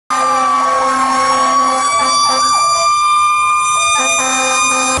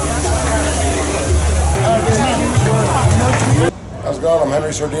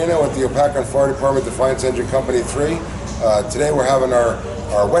Henry Sordino with the Hopatcong Fire Department Defiance Engine Company 3. Today we're having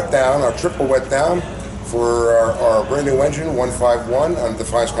our wet down, our triple wet down for our brand new engine 151 on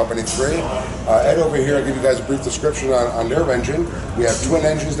Defiance Company 3. Ed over here, I'll give you guys a brief description on their engine. We have twin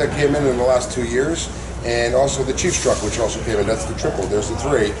engines that came in the last 2 years, and also the Chiefs truck, which also came in. That's the triple. There's the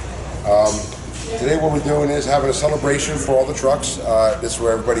 3. Today what we're doing is having a celebration for all the trucks. This is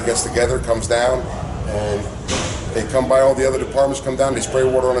where everybody gets together, comes down, and they come by. All the other departments come down. They spray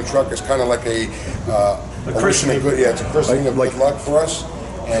water on the truck. It's kind of like a christening. It's a christening of good luck for us,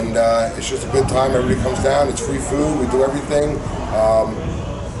 and it's just a good time. Everybody comes down. It's free food. We do everything.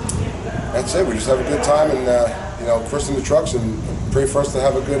 That's it. We just have a good time, and christen the trucks and pray for us to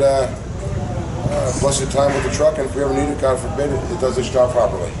have a good, blessed time with the truck. And if we ever need it, God forbid, it does its job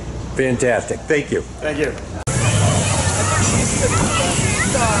properly. Fantastic. Thank you. Thank you.